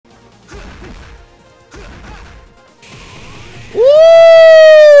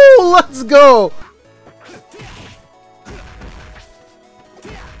Let's go.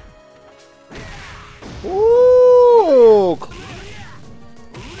 Ooh.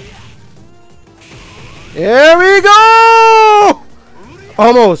 There we go.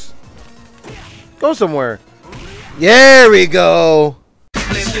 Almost. Go somewhere. There we go.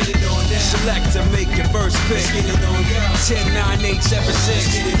 Select to make your first pick. 10, 9, 8, 7,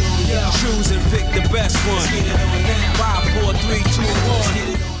 6. Choose and pick the best one. 5, 4, 3, 2,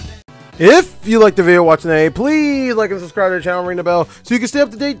 1. If you like the video watching today, please like and subscribe to the channel, ring the bell so you can stay up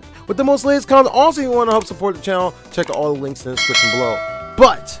to date with the most latest content. Also, if you want to help support the channel, check out all the links in the description below.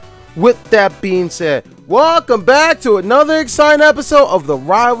 But with that being said, welcome back to another exciting episode of the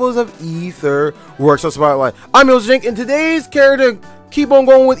Rivals of Aether Workshop Spotlight. I'm your host Jank, and today's character, keep on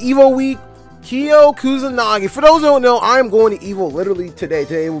going with Evo Week, Kyo Kusanagi. For those who don't know, I'm going to Evo literally today.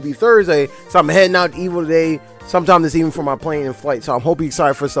 Today will be Thursday, so I'm heading out to Evo today, sometime this evening for my plane and flight. So I'm hoping you're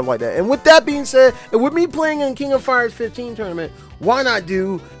excited for stuff like that. And with that being said, and with me playing in King of Fighters 15 tournament, why not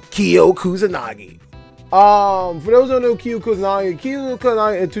do Kyo Kusanagi? For those who don't know Kyo Kusanagi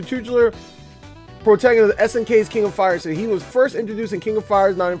is a titular protagonist of SNK's King of Fighters. So he was first introduced in King of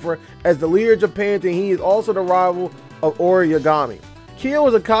Fighters 94 as the leader of Japan, and he is also the rival of Ori Yagami. Kyo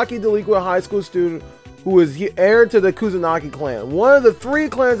was a cocky, delinquent high school student who is heir to the Kusanagi clan, one of the 3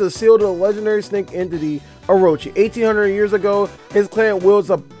 clans that sealed to the legendary snake entity Orochi. 1800 years ago, his clan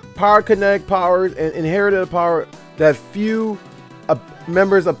wields a pyrokinetic powers and inherited a power that few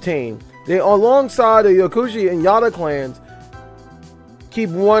members obtain. They, alongside the Yokushi and Yada clans,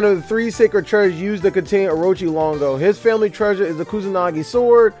 keep one of the 3 sacred treasures used to contain Orochi long ago. His family treasure is the Kusanagi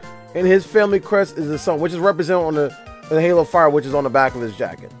sword, and his family crest is the sun, which is represented on the Halo Fire, which is on the back of his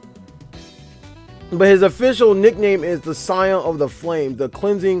jacket. But his official nickname is the Scion of the Flame, the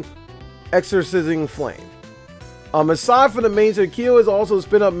cleansing, exorcising flame. Aside from the main series, Kyo is also a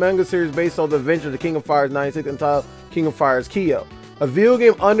spin-off manga series based on the adventure of the King of Fighters 96 entitled King of Fighters Kyo. A video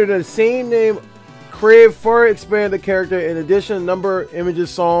game under the same name created further expanded the character. In addition, a number of images,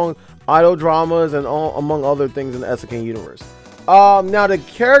 songs, idol dramas, and all among other things in the SNK universe. Now the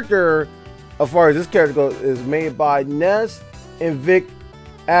character, as far as this character goes, is made by Ness and Vic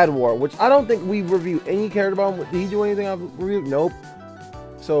Adwar, which I don't think we've reviewed any character about him. Did he do anything I've reviewed? Nope.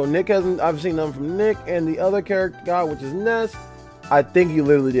 So Nick hasn't, I've seen none from Nick, and the other character guy, which is Ness, I think he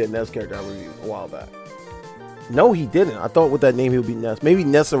literally did Ness character I reviewed a while back. No, he didn't. I thought with that name he would be Ness. Maybe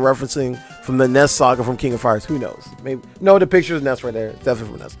Ness are referencing from the Ness saga from King of Fighters. Who knows? Maybe. No, the picture is Ness right there. It's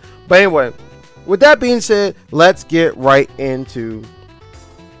definitely from Ness. But anyway, with that being said, let's get right into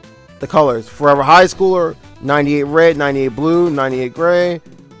the colors. Forever High Schooler, 98 red, 98 blue, 98 gray.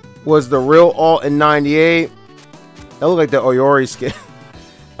 Was the real alt in 98. That looked like the Oyori skin.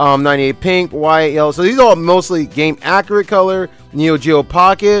 98 pink, white, yellow. So these are all mostly game accurate color. Neo Geo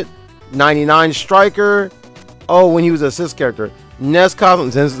Pocket, 99 Striker. Oh, when he was an assist character. Ness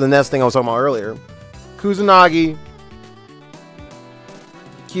costumes. This is the Ness thing I was talking about earlier. Kusanagi.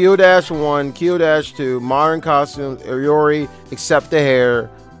 Kyo-1, Kyo-2, modern costumes, Oyori, except the hair.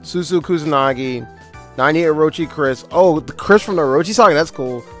 Susu Kusanagi. 98 Orochi Chris. Oh, the Chris from the Orochi saga. That's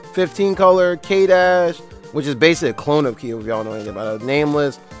cool. 15 color. K-, which is basically a clone of Kyo if y'all know anything about it.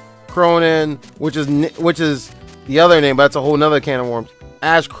 Nameless. Cronin, which is the other name, but that's a whole nother can of worms.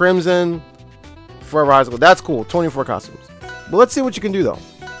 Ash Crimson. Forever High School. That's cool. 24 costumes. But let's see what you can do though.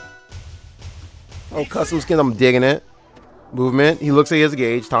 Oh, custom skins. I'm digging it. Movement. He looks like he has a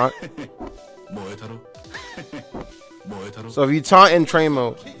gauge. Taunt. So if you taunt in train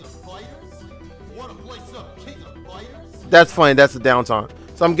mode, that's funny. That's the down taunt.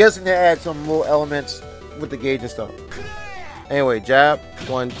 So I'm guessing they add some little elements with the gauge and stuff. Anyway, jab.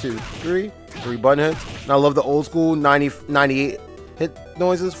 1, 2, 3. 3 button hits. And I love the old school 98 hit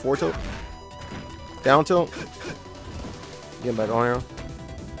noises. 4 tilt. Down tilt. Get back on here.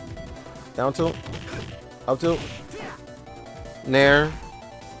 Down tilt. Up tilt. Nair.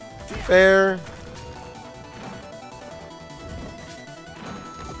 Fair.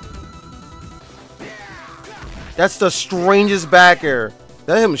 That's the strangest back air. Is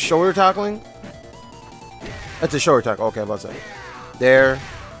that him shoulder tackling? That's a shoulder tackle. Okay, I'm about to say. There.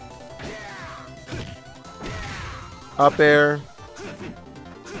 Up air.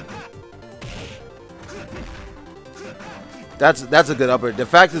 That's a good up air. The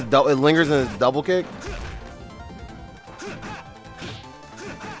fact is it lingers in his double kick.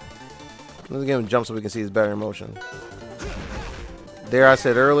 Let's give him a jump so we can see his better in motion. There, I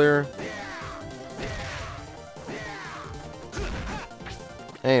said earlier.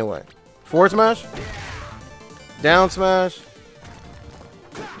 Anyway, forward smash, down smash,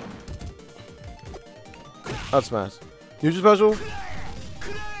 up smash, neutral special,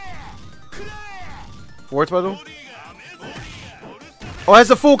 Forward special? Oh, that's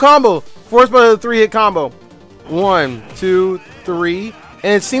a full combo. Forward special, 3-hit combo. 1, 2, 3.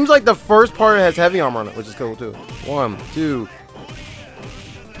 And it seems like the first part has heavy armor on it, which is cool too. 1, 2.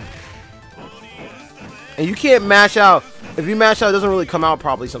 And you can't mash out. If you mash out, it doesn't really come out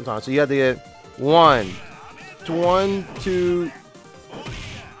properly sometimes. So you have to get 1, 2.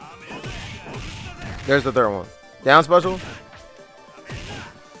 There's the third one. Down special.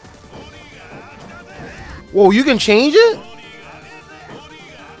 Whoa, you can change it?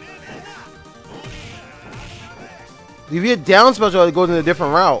 If you hit down special, it goes in a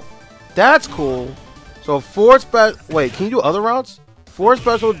different route. That's cool. So forward special. Wait, can you do other routes? Forward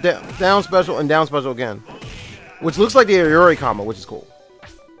special, down special, and down special again. Which looks like the Ayuri combo, which is cool.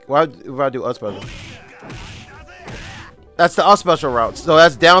 What if I do up special? That's the up special route. So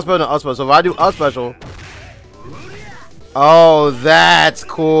that's down special and up special. So if I do up special. Oh, that's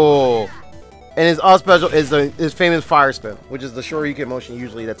cool. And his up special is his famous fire spin, which is the Shoryuken motion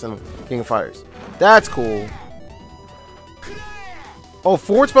usually that's in King of Fighters. That's cool. Oh,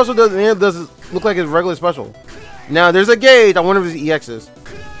 forward special does look like his regular special. Now there's a gauge. I wonder if his EX is.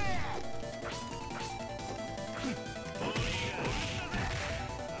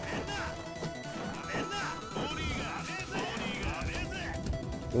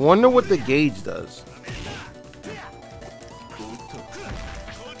 Wonder what the gauge does.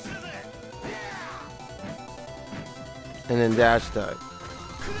 And then dash attack.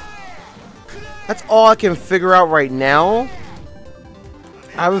 That's all I can figure out right now.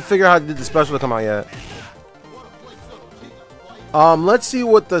 I haven't figured out how to do the special to come out yet. Let's see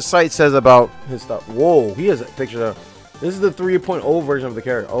what the site says about his stuff. Whoa, he has a picture of. This is the 3.0 version of the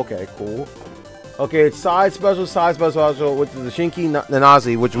character. Okay, cool. Okay, it's side special, which is the Shinki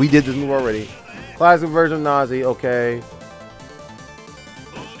Nanazi, which we did this move already. Classic version of Nazi, okay.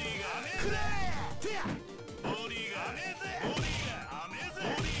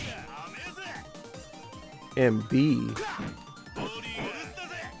 And B.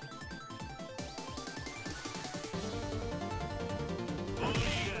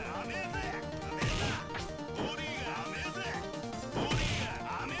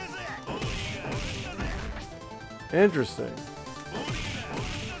 Interesting.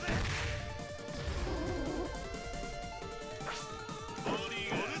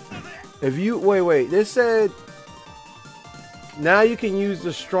 If you wait, this said now you can use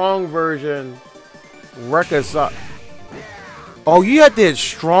the strong version. Rekka. Oh, you had to hit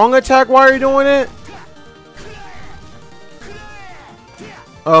strong attack while you're doing it?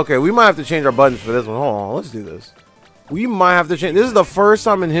 Okay, we might have to change our buttons for this one. Hold on, let's do this. We might have to change. This is the first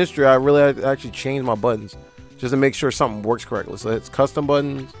time in history I really had to actually change my buttons just to make sure something works correctly. So it's custom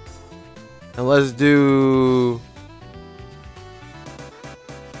buttons. And let's do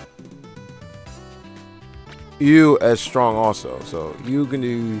you as strong also. So you can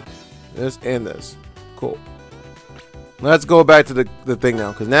do this and this. Cool. Let's go back to the thing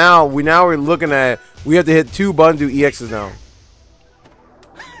now, because now we're looking at we have to hit 2 buttons to do EXs now.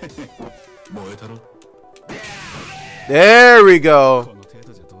 There we go.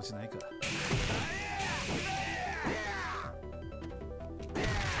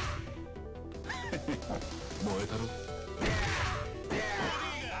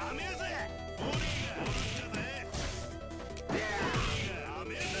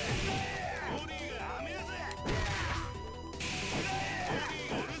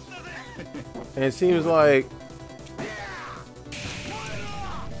 And it seems like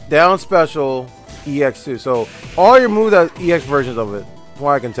down special EX2. So all your moves have EX versions of it, from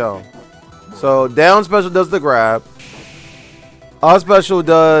what I can tell. So down special does the grab. Up special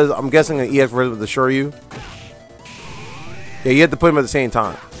does, I'm guessing, an EX version of the Shoryu. Yeah, you have to put them at the same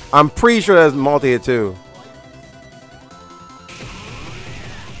time. I'm pretty sure that's multi-hit too.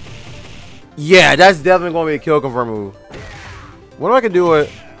 Yeah, that's definitely going to be a kill confirm move. What if I can do it?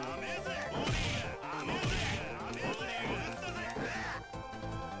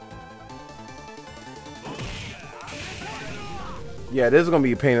 Yeah, this is going to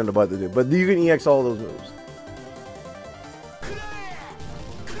be a pain in the butt to do. But you can EX all those moves.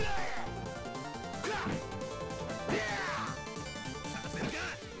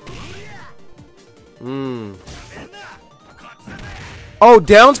 Oh,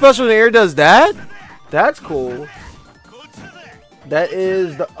 down special in the air does that? That's cool. That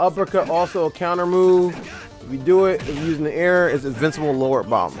is the uppercut, also a counter move. If you do it, if you're using the air, it's invincible lower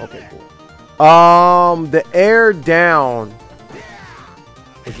bomb. Okay, cool. The air down,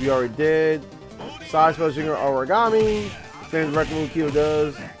 which we already did. Side special origami. Same record move Kyo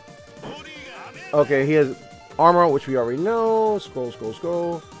does. Okay, he has armor, which we already know.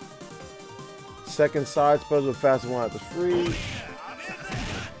 Scroll. Second side special, the fastest one out the free.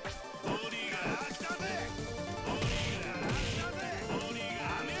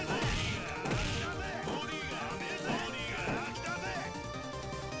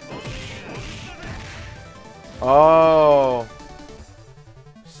 Oh.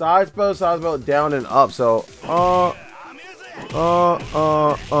 Side spell, down and up. So,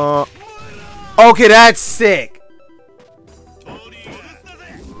 okay, that's sick.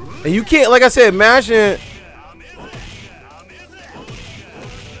 And you can't, like I said, mashing it.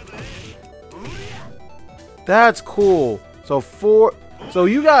 That's cool. So so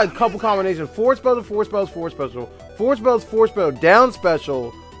you got a couple combinations. 4 spells, 4 spells, 4 special. 4 spells, 4 spell, down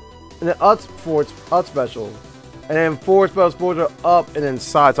special. And then up special. And then 4 spells, 4 spells, up, and then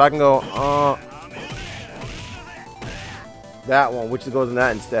side. So I can go, that one, which goes in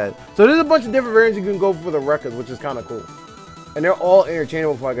that instead. So there's a bunch of different variants you can go for the records, which is kind of cool. And they're all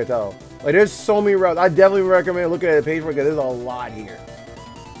interchangeable from what I can tell. Like, there's so many routes. I definitely recommend looking at the page because there's a lot here.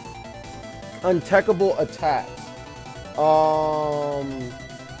 Untechable attacks.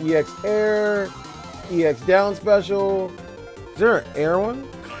 EX air. EX down special. Is there an air one?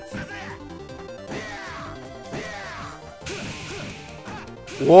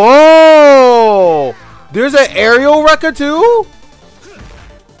 Whoa! There's an aerial record too?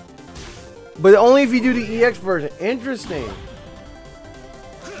 But only if you do the EX version. Interesting.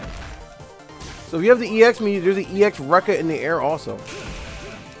 So if you have the EX, there's an EX record in the air also.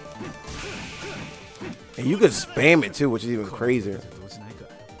 And you could spam it too, which is even crazier.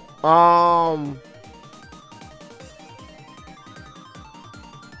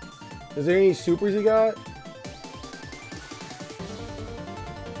 Is there any supers you got?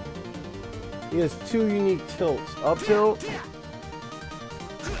 He has 2 unique tilts. Up tilt.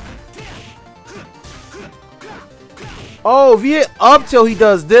 Oh, if you hit up tilt, he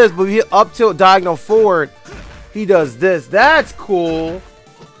does this. But if you hit up tilt diagonal forward, he does this. That's cool.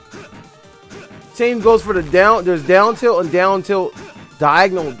 Same goes for the down. There's down tilt and down tilt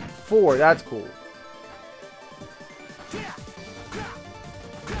diagonal forward. That's cool.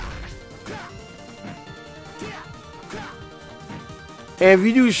 And if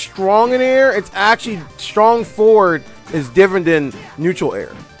you do strong in air, it's actually strong forward is different than neutral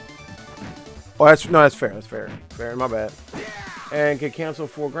air. Oh, that's fair. That's fair. Fair, my bad. And can cancel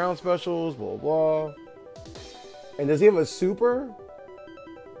 4 ground specials, blah blah. And does he have a super?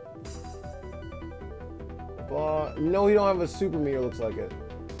 Blah. No, he don't have a super meter, looks like it.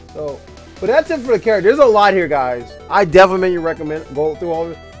 So, but that's it for the character. There's a lot here, guys. I definitely recommend go through all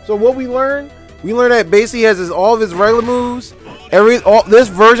of it. So what we learned that basically he has all of his regular moves. This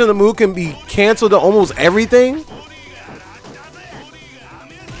version of the move can be canceled to almost everything.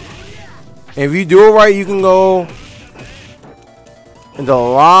 And if you do it right, you can go into a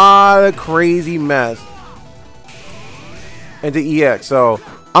lot of crazy mess into EX. So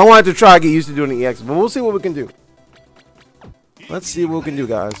I wanted to try to get used to doing the EX, but we'll see what we can do. Let's see what we can do,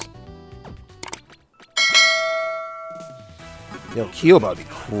 guys. Yo, Kyo about to be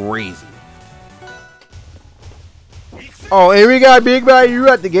crazy. Oh, here we got Big Bad. You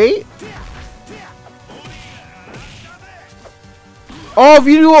at the gate? Oh, if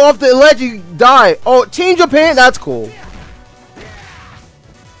you do it off the ledge, you die. Oh, change your pant. That's cool.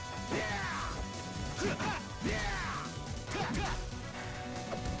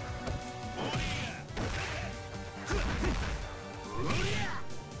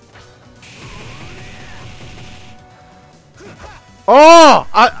 Oh,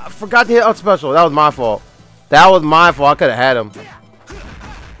 I forgot to hit up special. That was my fault. That was my fault. I could have had him.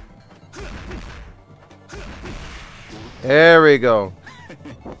 There we go.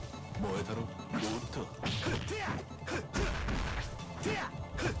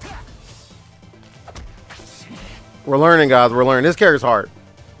 We're learning, guys. We're learning. This character's hard,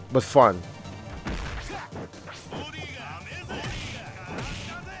 but fun.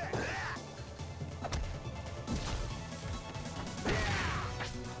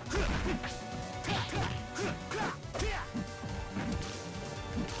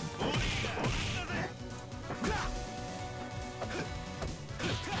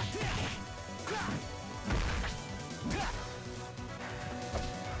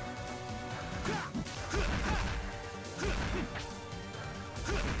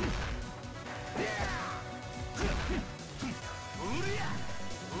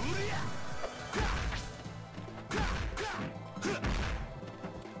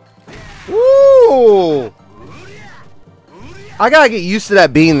 Woo! I gotta get used to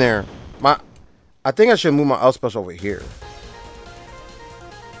that being there. I think I should move my L special over here.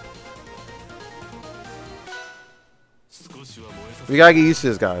 We gotta get used to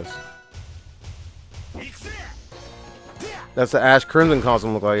this, guys. That's the Ash Crimson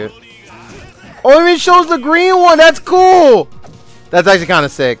costume, look like it. Oh, it even shows the green one. That's cool. That's actually kind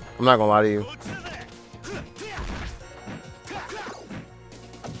of sick. I'm not gonna lie to you.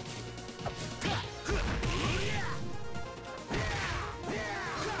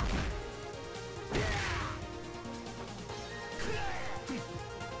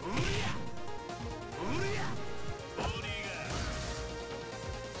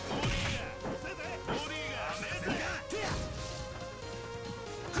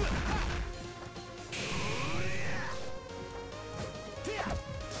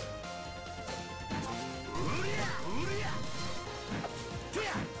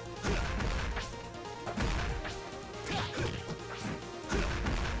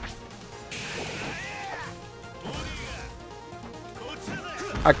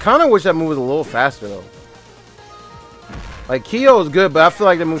 I kind of wish that move was a little faster though. Like Kyo is good, but I feel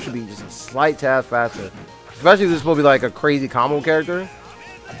like that move should be just a slight tad faster. Especially if this is supposed to be like a crazy combo character.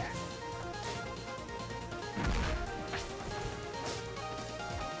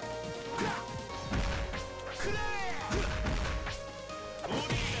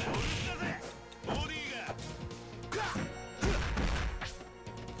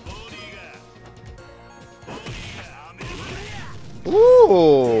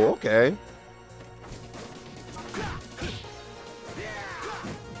 Ooh, okay.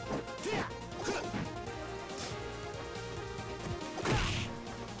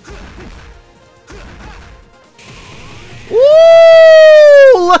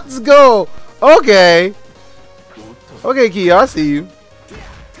 Ooh, let's go. Okay. Okay, Kyo, I see you.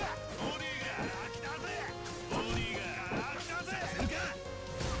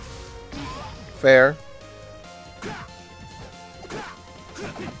 Fair.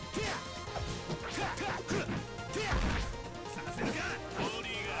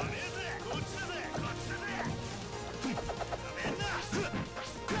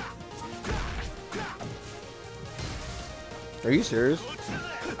 Are you serious?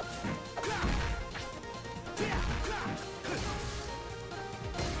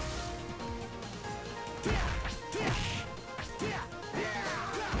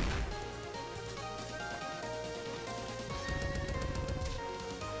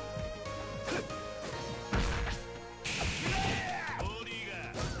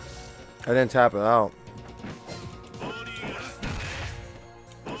 I didn't tap it out.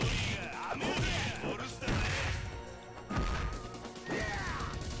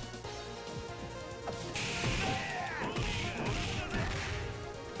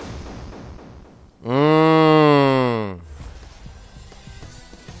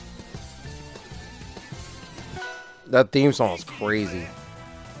 That theme song is crazy.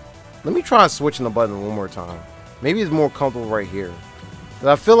 Let me try switching the button one more time. Maybe it's more comfortable right here. But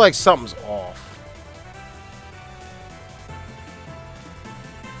I feel like something's off.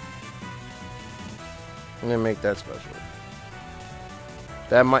 I'm gonna make that special.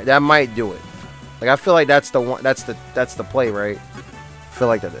 That might do it. Like I feel like that's the one. That's the play, right? I feel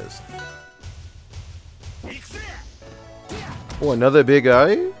like that is. Oh, another big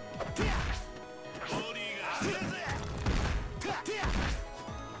guy.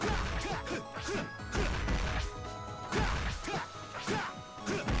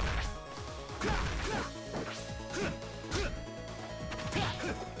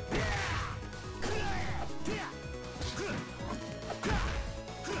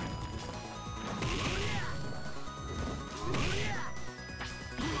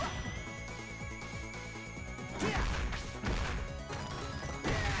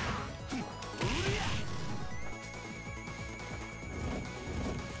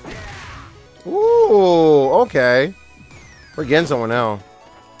 Ooh, okay. We're getting somewhere now.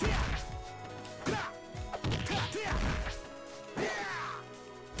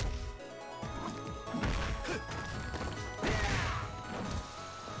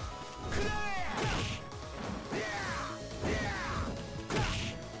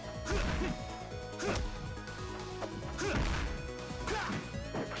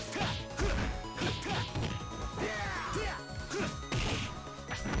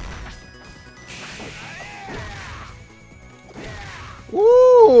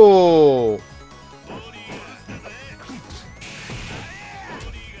 Ooh.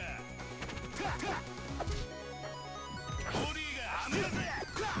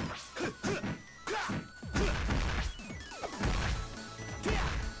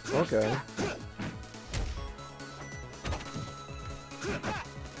 Okay.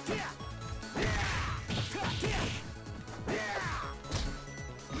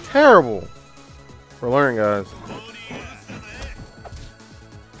 Terrible. We're learning, guys.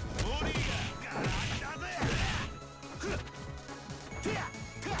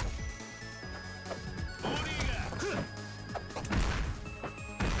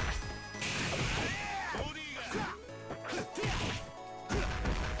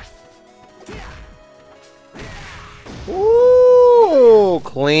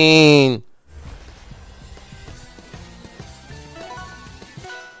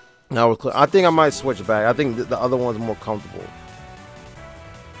 Now we're clear. I think I might switch back. I think the other one's more comfortable.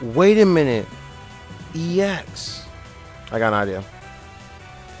 Wait a minute. EX. I got an idea.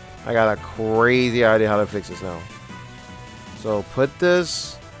 I got a crazy idea how to fix this now. So put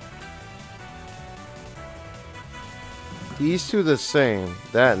this. These two the same.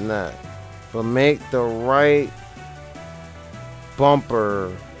 That and that. But make the right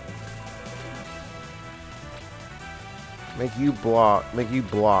bumper. Make you block. Make you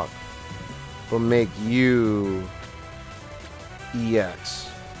block. But make you EX.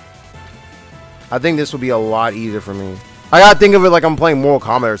 I think this will be a lot easier for me. I gotta think of it like I'm playing Mortal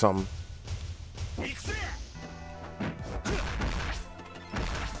Kombat or something.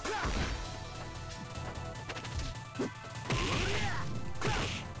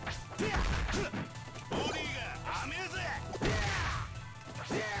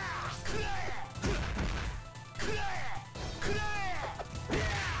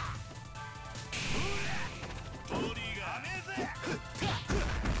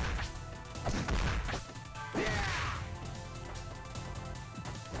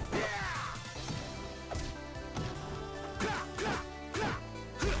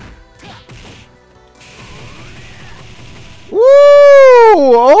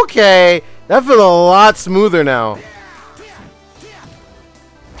 Woo! Okay, that feels a lot smoother now.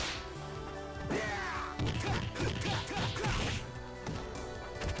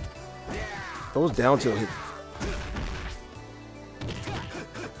 Those down tilt hit.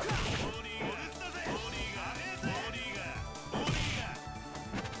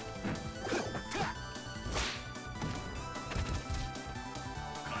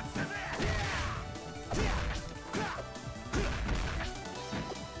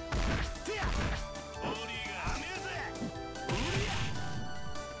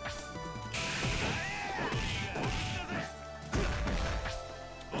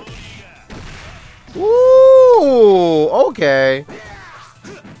 Ooh, okay.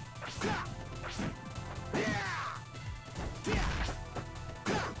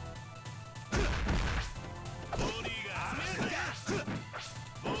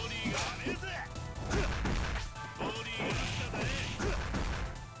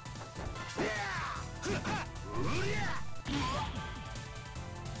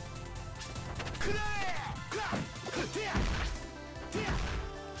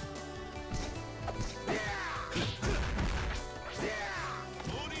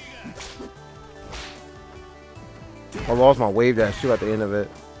 I lost my wave dash too at the end of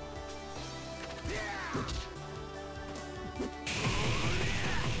it.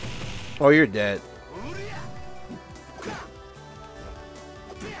 Oh, you're dead.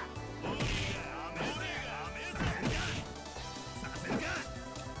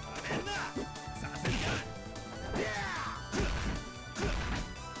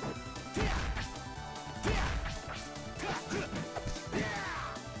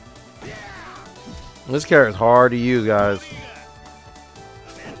 This character is hard to use, guys.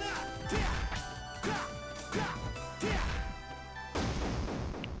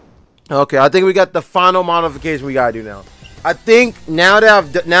 Okay, I think we got the final modification we gotta do now. I think now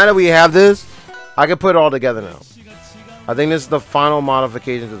that we have this, I can put it all together now. I think this is the final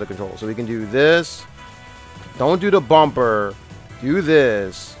modification to the control. So we can do this. Don't do the bumper. Do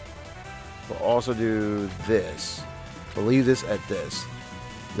this. But also do this. But leave this at this.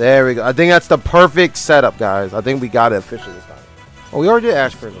 There we go. I think that's the perfect setup, guys. I think we got it officially this time. Oh, we already did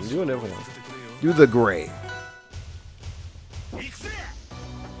Ash Prism. Do another one. Do the gray.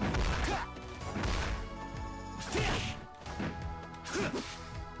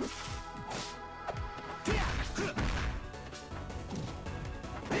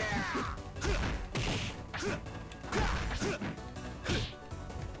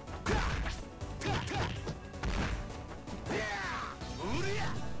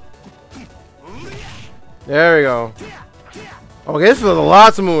 There we go. Okay, this feels a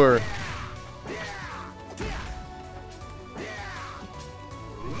lot smoother.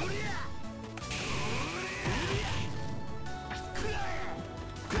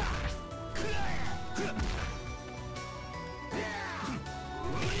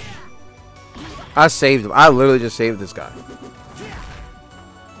 I saved him. I literally just saved this guy.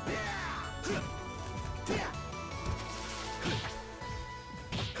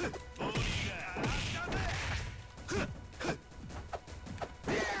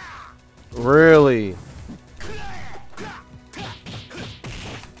 Really?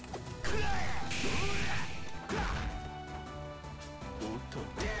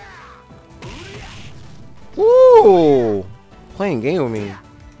 Woo! Playing game with me.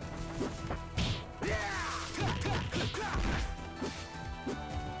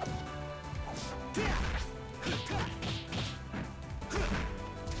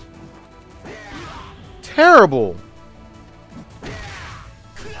 terrible.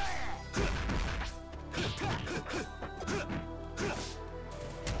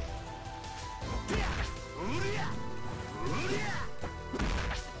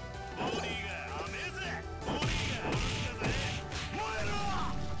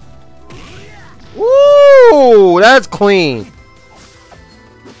 Woo! That's clean.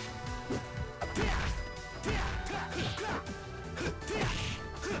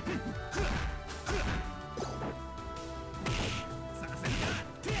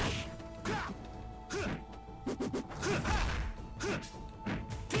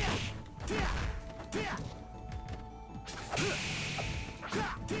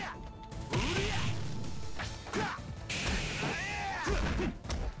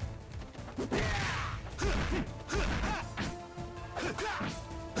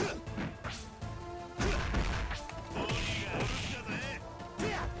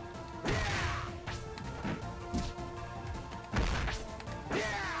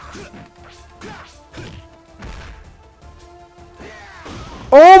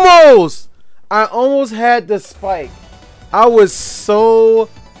 Almost! I almost had the spike. I was so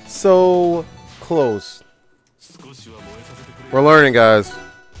close. We're learning, guys.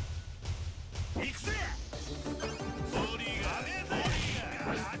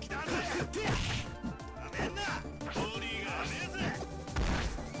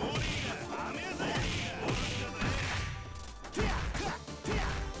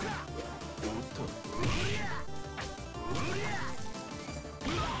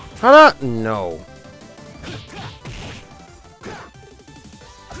 How not? No.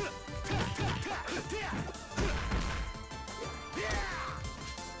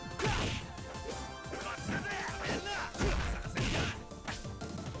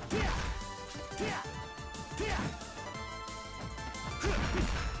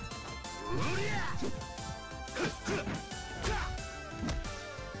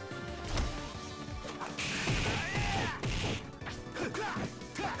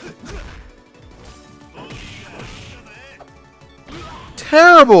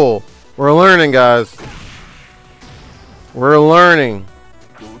 Terrible. We're learning, guys. We're learning.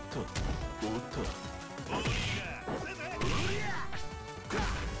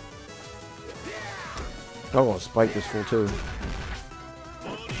 I'm gonna spike this fool too.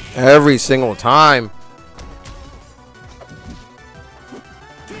 Every single time.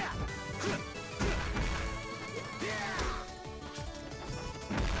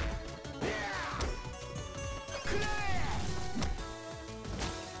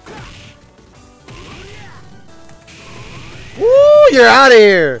 Woo, you're out of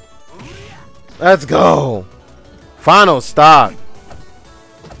here. Let's go. Final stock.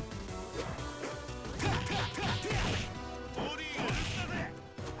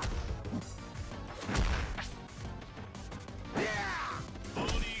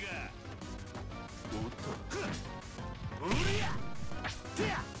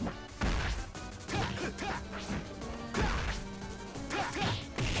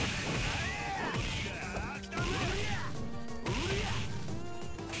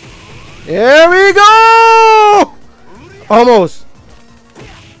 Here we go! Almost.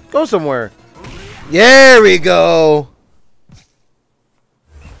 Go somewhere. There we go.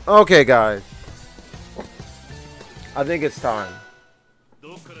 Okay, guys. I think it's time.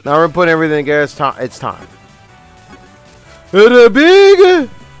 Now we're putting everything together. It's time. The big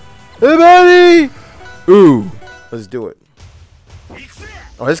buddy. Ooh. Let's do it.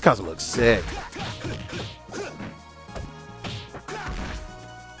 Oh, this costume looks sick.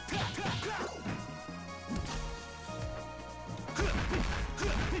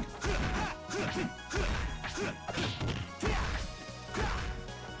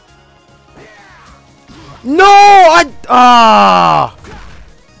 No,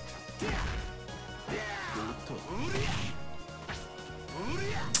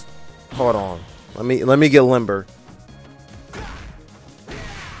 Hold on. Let me get limber.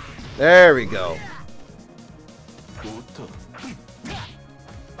 There we go.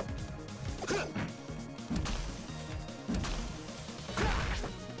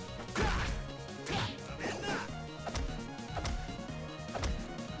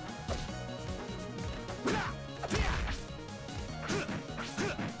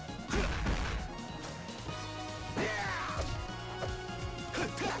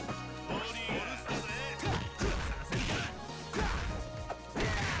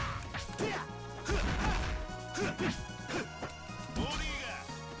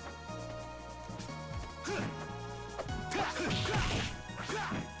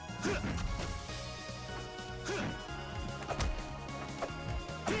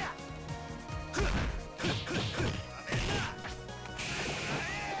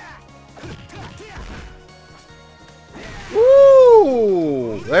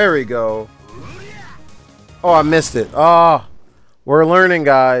 There we go. Oh, I missed it. Oh, we're learning,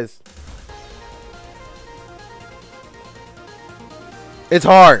 guys. It's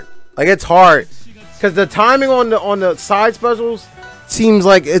hard. Like, it's hard. Because the timing on the side specials seems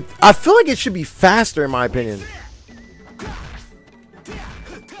like it. I feel like it should be faster, in my opinion.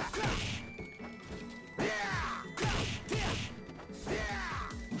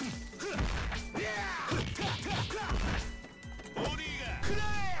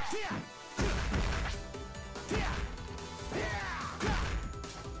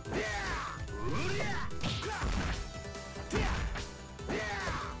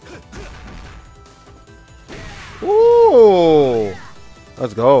 Ooh,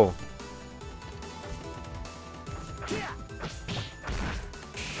 let's go.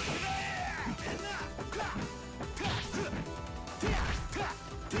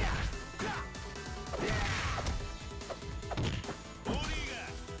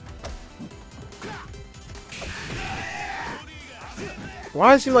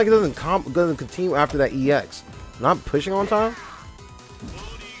 Why does it seem like it doesn't continue after that EX? Not pushing on time?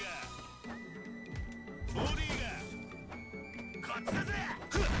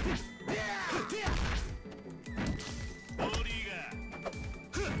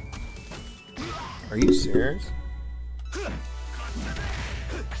 Are you serious?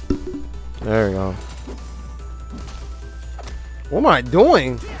 There we go. What am I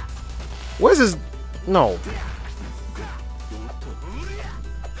doing? What is this? No.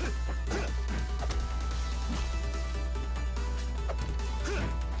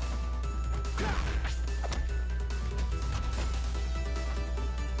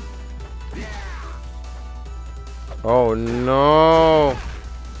 Oh no.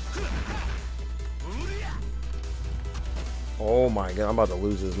 Oh my god, I'm about to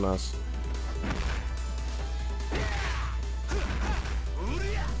lose this mess.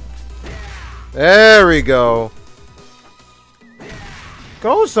 There we go.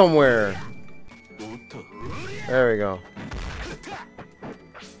 Go somewhere. There we go.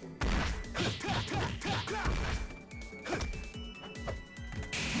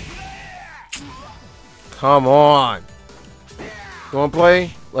 Come on. You wanna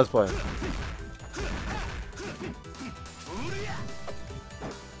play? Let's play.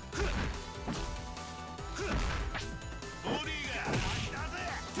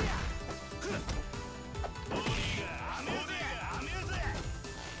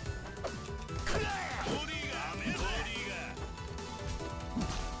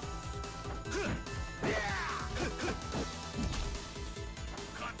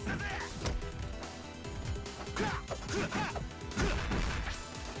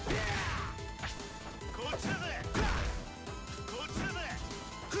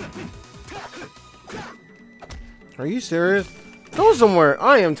 Are you serious? Go somewhere.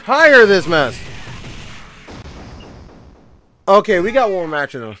 I am tired of this mess. Okay, we got one more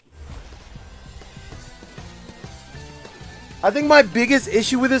match in us. I think my biggest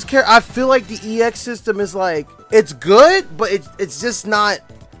issue with this character, I feel like the EX system is like, it's good, but it's just not.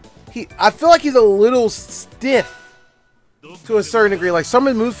 I feel like he's a little stiff to a certain degree. Like some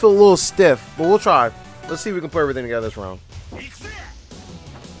of his moves feel a little stiff, but we'll try. Let's see if we can put everything together this round.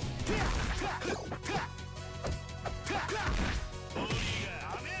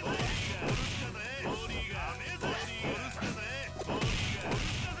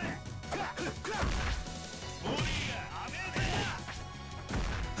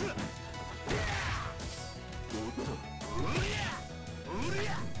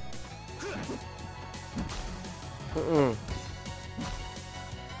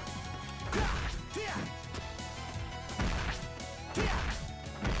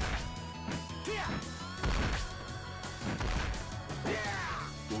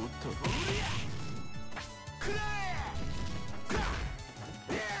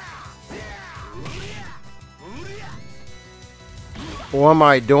 What am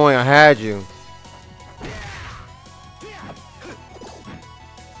I doing? I had you.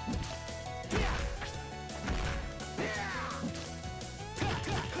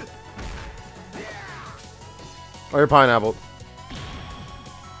 Oh, you're pineapple.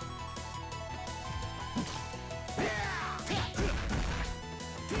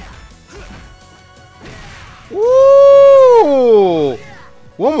 Woo!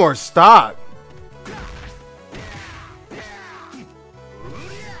 One more stop.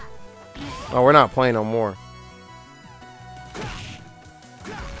 Oh, we're not playing no more.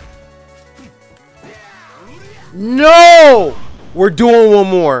 No! We're doing one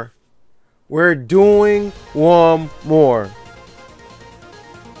more. We're doing one more.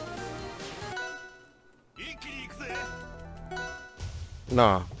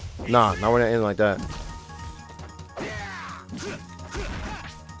 Nah, not when it ends like that.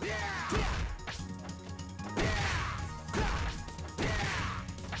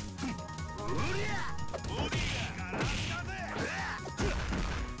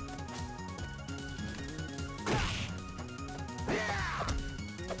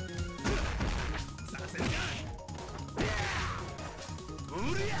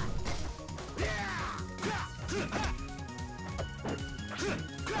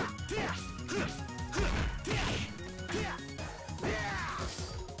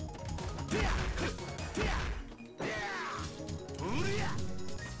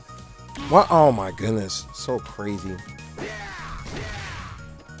 What? Oh my goodness, so crazy.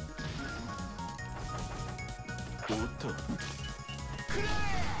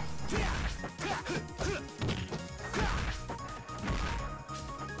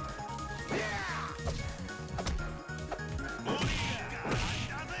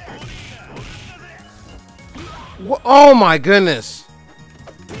 What? Oh my goodness,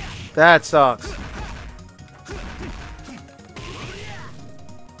 that sucks.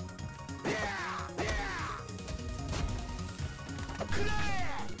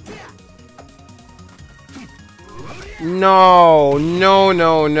 No, no,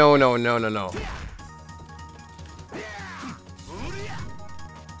 no, no, no, no, no, no.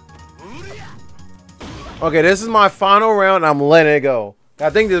 Okay, this is my final round. I'm letting it go. I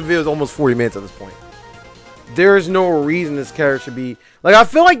think this video is almost 40 minutes at this point. There is no reason this character should be like. I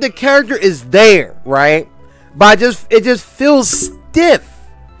feel like the character is there, right? But it just feels stiff.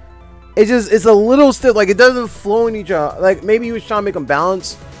 It's a little stiff. Like it doesn't flow in each other. Like maybe he was trying to make them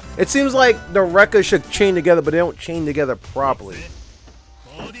balance. It seems like the records should chain together, but they don't chain together properly.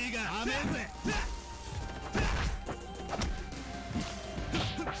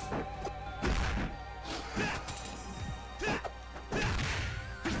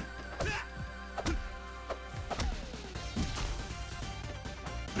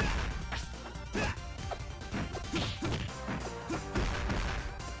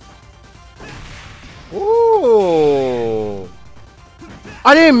 Ooh.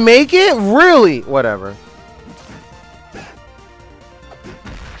 I didn't make it? Really? Whatever.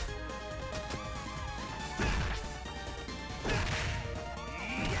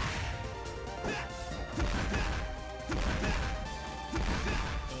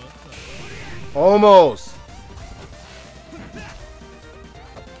 Almost.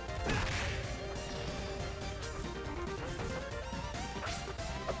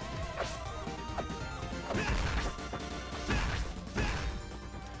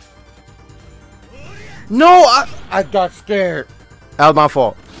 No, I got scared. That was my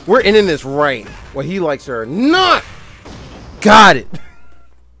fault. We're ending this right. Well, he likes her. Not. Got it.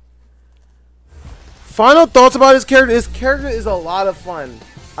 Final thoughts about his character. His character is a lot of fun.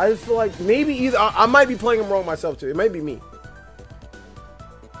 I just feel like maybe either I might be playing him wrong myself too. It might be me.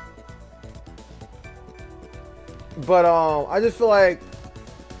 But I just feel like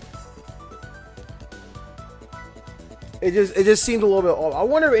it just seemed a little bit off. I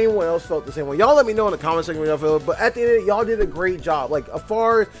wonder if anyone else felt the same way. Y'all let me know in the comment section what y'all feel. But at the end of it, y'all did a great job. Like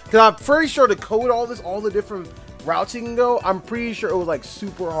because I'm pretty sure to code all the different routes you can go, I'm pretty sure it was like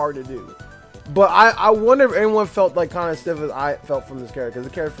super hard to do. But I wonder if anyone felt like kind of stiff as I felt from this character, because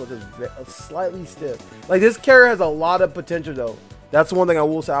the character felt just slightly stiff. Like this character has a lot of potential though. That's one thing I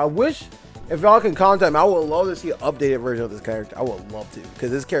will say. I wish if y'all can contact me, I would love to see an updated version of this character. I would love to, because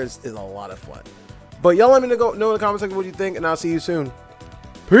this character is a lot of fun. But y'all let me know in the comment section what you think, and I'll see you soon.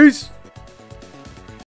 Peace.